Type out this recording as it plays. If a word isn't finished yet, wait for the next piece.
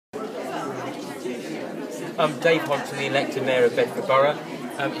I'm Dave Hodgson, the elected Mayor of Bedford Borough.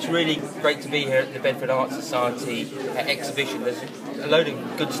 It's really great to be here at the Bedford Art Society exhibition. There's a load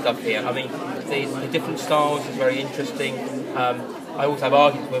of good stuff here. I mean, the different styles is very interesting. I also have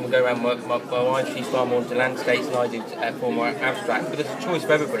arguments when we go around. My wife, she's far more into landscapes and I do far more abstract. But there's a choice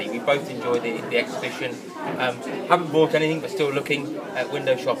for everybody. We both enjoy the exhibition. Haven't bought anything, but still looking at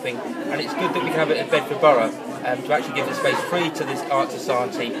window shopping. And it's good that we can have it at Bedford Borough to actually give the space free to this art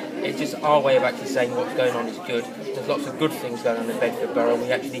society. It's just our way of actually saying what's going on is good. There's lots of good things going on in Bedford Borough, and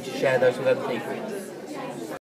we actually need to share those with other people.